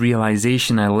 disgusted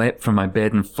realization, I leapt from my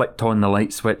bed and flicked on the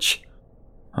light switch.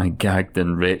 I gagged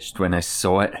and retched when I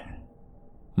saw it.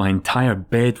 My entire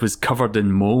bed was covered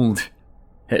in mould.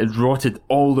 It had rotted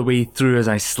all the way through as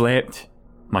I slept.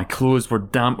 My clothes were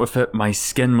damp with it, my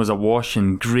skin was awash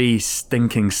in grey,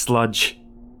 stinking sludge.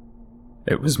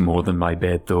 It was more than my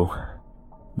bed though.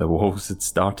 The walls had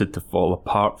started to fall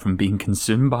apart from being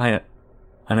consumed by it,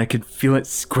 and I could feel it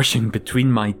squishing between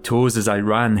my toes as I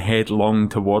ran headlong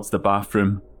towards the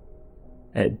bathroom.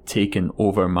 It had taken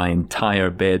over my entire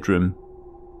bedroom.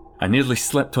 I nearly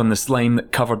slipped on the slime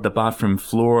that covered the bathroom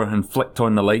floor and flicked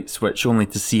on the light switch only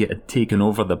to see it had taken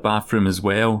over the bathroom as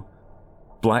well.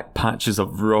 Black patches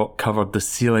of rot covered the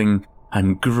ceiling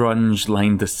and grunge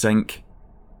lined the sink.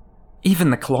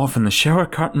 Even the cloth in the shower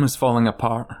curtain was falling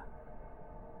apart.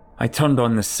 I turned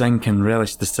on the sink and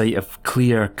relished the sight of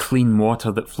clear, clean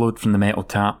water that flowed from the metal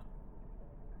tap.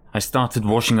 I started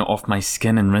washing it off my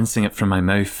skin and rinsing it from my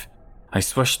mouth. I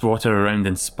swished water around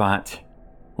and spat,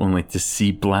 only to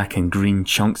see black and green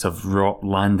chunks of rot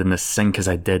land in the sink as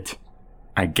I did.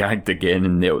 I gagged again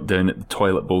and knelt down at the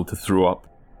toilet bowl to throw up.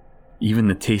 Even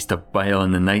the taste of bile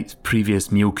in the night's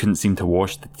previous meal couldn't seem to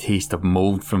wash the taste of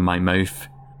mould from my mouth.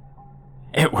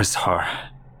 It was her.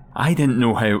 I didn't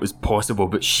know how it was possible,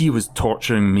 but she was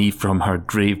torturing me from her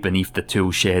grave beneath the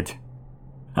tool shed.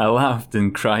 I laughed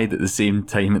and cried at the same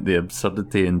time at the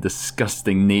absurdity and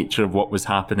disgusting nature of what was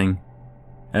happening.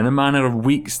 In a matter of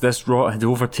weeks, this rot had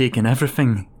overtaken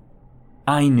everything.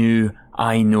 I knew,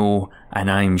 I know, and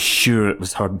I'm sure it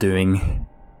was her doing.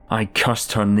 I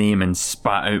cursed her name and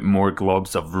spat out more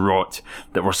globs of rot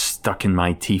that were stuck in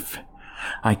my teeth.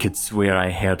 I could swear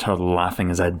I heard her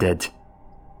laughing as I did.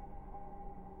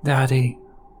 "Daddy."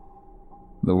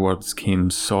 The words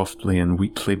came softly and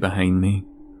weakly behind me,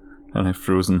 and I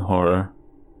froze in horror.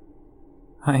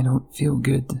 "I don't feel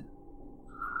good."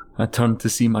 I turned to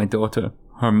see my daughter,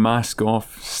 her mask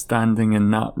off, standing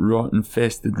in that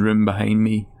rot-infested room behind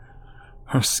me.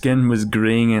 Her skin was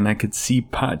greying and I could see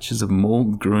patches of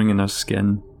mould growing in her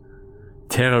skin.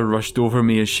 Terror rushed over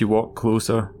me as she walked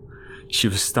closer. She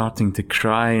was starting to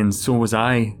cry and so was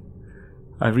I.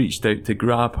 I reached out to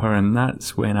grab her and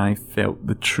that's when I felt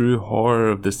the true horror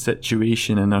of the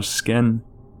situation in her skin.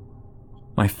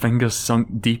 My fingers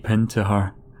sunk deep into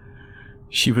her.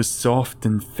 She was soft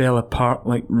and fell apart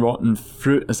like rotten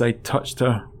fruit as I touched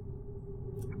her.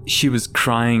 She was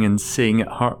crying and saying it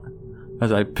hurt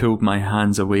as I pulled my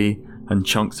hands away and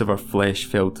chunks of her flesh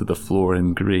fell to the floor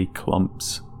in grey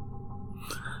clumps.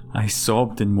 I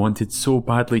sobbed and wanted so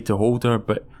badly to hold her,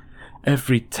 but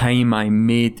every time I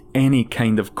made any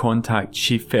kind of contact,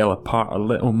 she fell apart a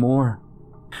little more.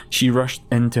 She rushed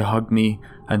in to hug me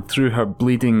and threw her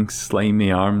bleeding,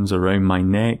 slimy arms around my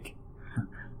neck.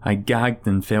 I gagged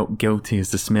and felt guilty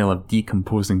as the smell of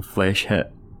decomposing flesh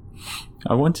hit.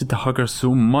 I wanted to hug her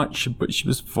so much, but she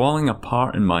was falling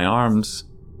apart in my arms.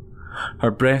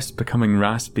 Her breasts becoming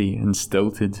raspy and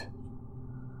stilted.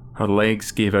 Her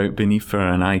legs gave out beneath her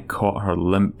and I caught her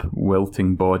limp,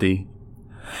 wilting body.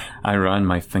 I ran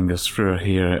my fingers through her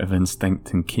hair out of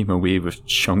instinct and came away with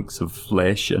chunks of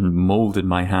flesh and mould in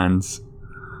my hands.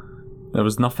 There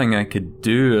was nothing I could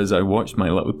do as I watched my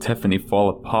little Tiffany fall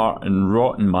apart and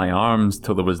rot in my arms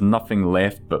till there was nothing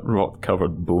left but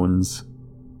rot-covered bones.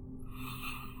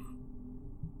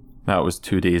 That was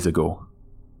 2 days ago.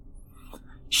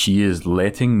 She is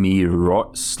letting me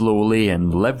rot slowly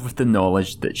and live with the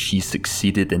knowledge that she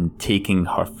succeeded in taking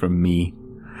her from me.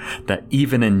 That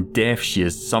even in death she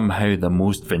is somehow the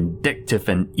most vindictive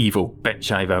and evil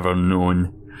bitch I've ever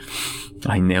known.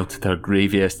 I knelt at her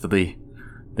grave yesterday,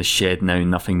 the shed now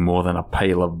nothing more than a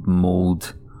pile of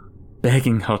mould,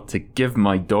 begging her to give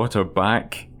my daughter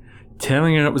back,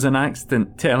 telling her it was an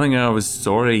accident, telling her I was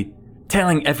sorry,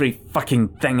 telling every fucking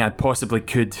thing I possibly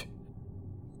could.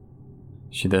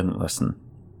 She didn't listen,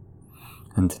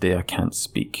 and today I can't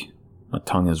speak. My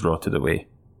tongue is rotted away.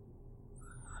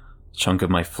 A chunk of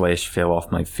my flesh fell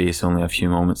off my face only a few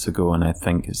moments ago, and I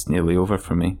think it's nearly over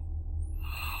for me.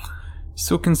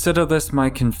 So consider this my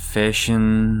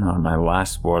confession, or my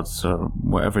last words, or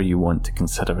whatever you want to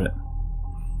consider it.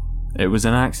 It was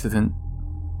an accident.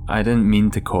 I didn't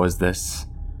mean to cause this.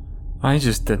 I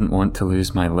just didn't want to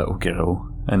lose my little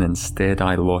girl, and instead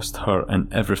I lost her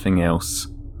and everything else.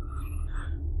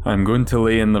 I'm going to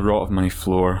lay in the rot of my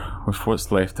floor, with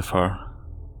what's left of her,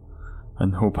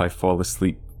 and hope I fall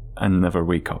asleep and never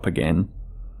wake up again.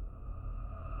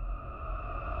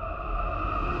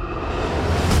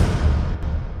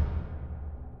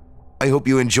 I hope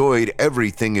you enjoyed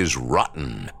Everything is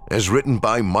Rotten, as written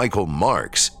by Michael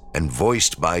Marks and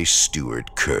voiced by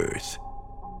Stuart Kurth.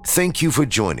 Thank you for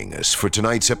joining us for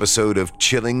tonight's episode of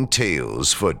Chilling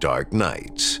Tales for Dark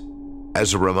Nights.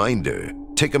 As a reminder,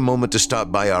 take a moment to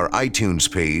stop by our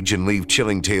iTunes page and leave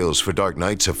Chilling Tales for Dark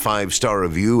Nights a 5-star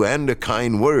review and a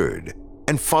kind word.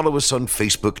 And follow us on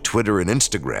Facebook, Twitter, and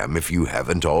Instagram if you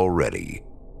haven't already.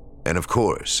 And of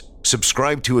course,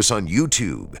 subscribe to us on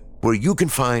YouTube, where you can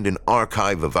find an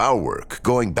archive of our work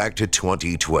going back to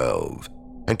 2012.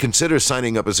 And consider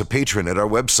signing up as a patron at our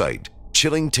website,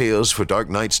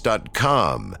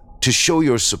 chillingtalesfordarknights.com, to show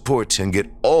your support and get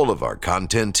all of our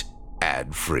content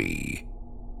ad-free.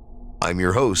 I'm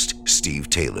your host, Steve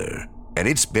Taylor, and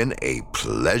it's been a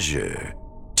pleasure.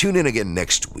 Tune in again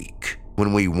next week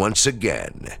when we once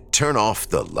again turn off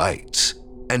the lights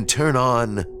and turn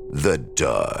on the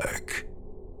dark.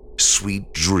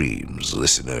 Sweet dreams,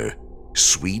 listener.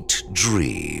 Sweet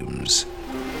dreams.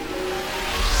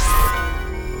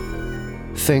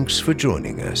 Thanks for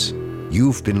joining us.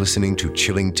 You've been listening to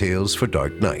Chilling Tales for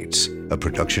Dark Nights, a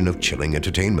production of Chilling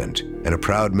Entertainment and a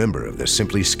proud member of the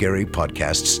Simply Scary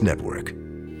Podcasts Network.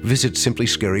 Visit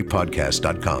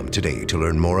simplyscarypodcast.com today to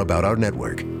learn more about our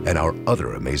network and our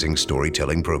other amazing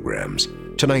storytelling programs.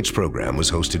 Tonight's program was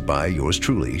hosted by yours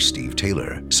truly, Steve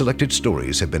Taylor. Selected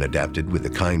stories have been adapted with the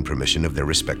kind permission of their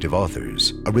respective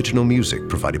authors. Original music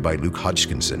provided by Luke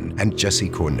Hodgkinson and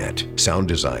Jesse Cornett. Sound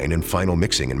design and final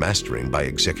mixing and mastering by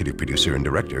executive producer and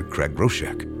director Craig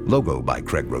Roshek. Logo by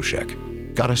Craig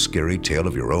Roshek. Got a scary tale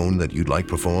of your own that you'd like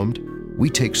performed?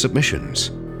 We take submissions.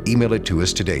 Email it to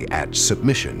us today at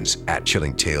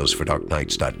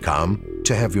submissions@chillingtalesfordarknights.com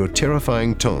to have your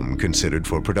terrifying tome considered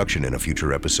for production in a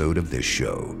future episode of this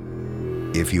show.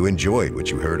 If you enjoyed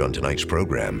what you heard on tonight's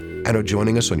program and are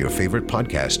joining us on your favorite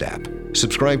podcast app,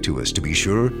 subscribe to us to be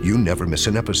sure you never miss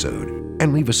an episode,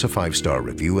 and leave us a 5-star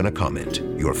review and a comment.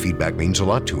 Your feedback means a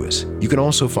lot to us. You can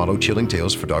also follow Chilling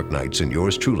Tales for Dark Nights and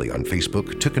yours truly on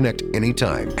Facebook to connect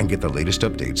anytime and get the latest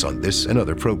updates on this and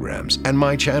other programs and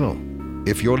my channel.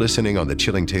 If you're listening on the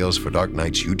Chilling Tales for Dark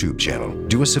Nights YouTube channel,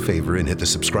 do us a favor and hit the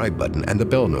subscribe button and the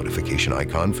bell notification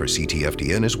icon for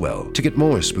CTFDN as well to get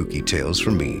more spooky tales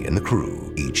from me and the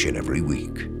crew each and every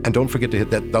week. And don't forget to hit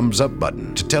that thumbs up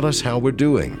button to tell us how we're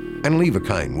doing and leave a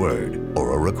kind word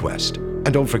or a request.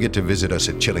 And don't forget to visit us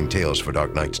at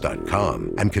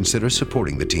chillingtalesfordarknights.com and consider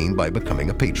supporting the team by becoming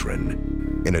a patron.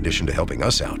 In addition to helping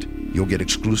us out, you'll get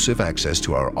exclusive access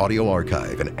to our audio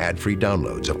archive and ad-free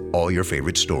downloads of all your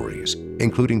favorite stories,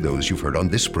 including those you've heard on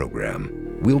this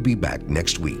program. We'll be back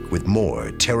next week with more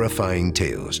terrifying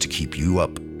tales to keep you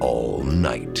up all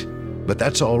night. But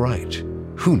that's all right.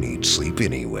 Who needs sleep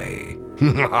anyway?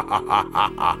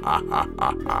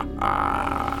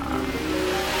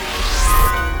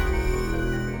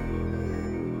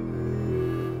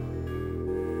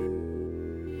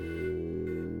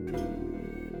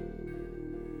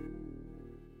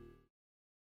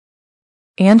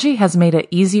 Angie has made it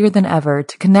easier than ever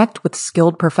to connect with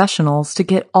skilled professionals to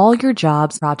get all your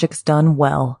jobs projects done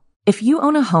well. If you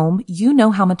own a home, you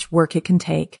know how much work it can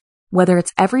take, whether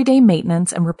it's everyday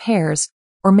maintenance and repairs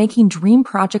or making dream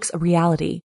projects a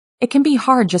reality. It can be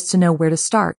hard just to know where to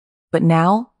start, but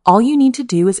now all you need to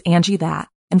do is Angie that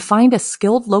and find a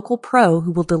skilled local pro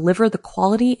who will deliver the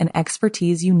quality and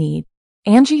expertise you need.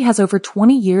 Angie has over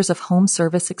 20 years of home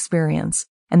service experience,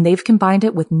 and they've combined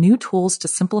it with new tools to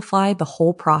simplify the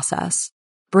whole process.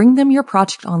 Bring them your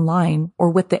project online or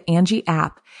with the Angie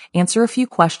app, answer a few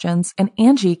questions, and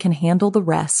Angie can handle the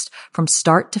rest from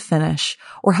start to finish,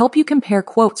 or help you compare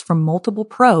quotes from multiple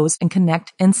pros and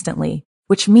connect instantly,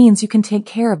 which means you can take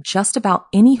care of just about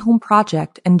any home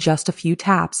project in just a few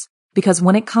taps. Because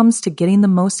when it comes to getting the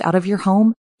most out of your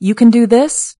home, you can do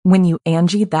this when you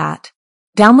Angie that.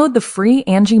 Download the free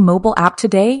Angie mobile app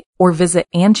today or visit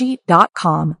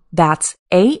Angie.com. That's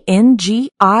ANGI.com.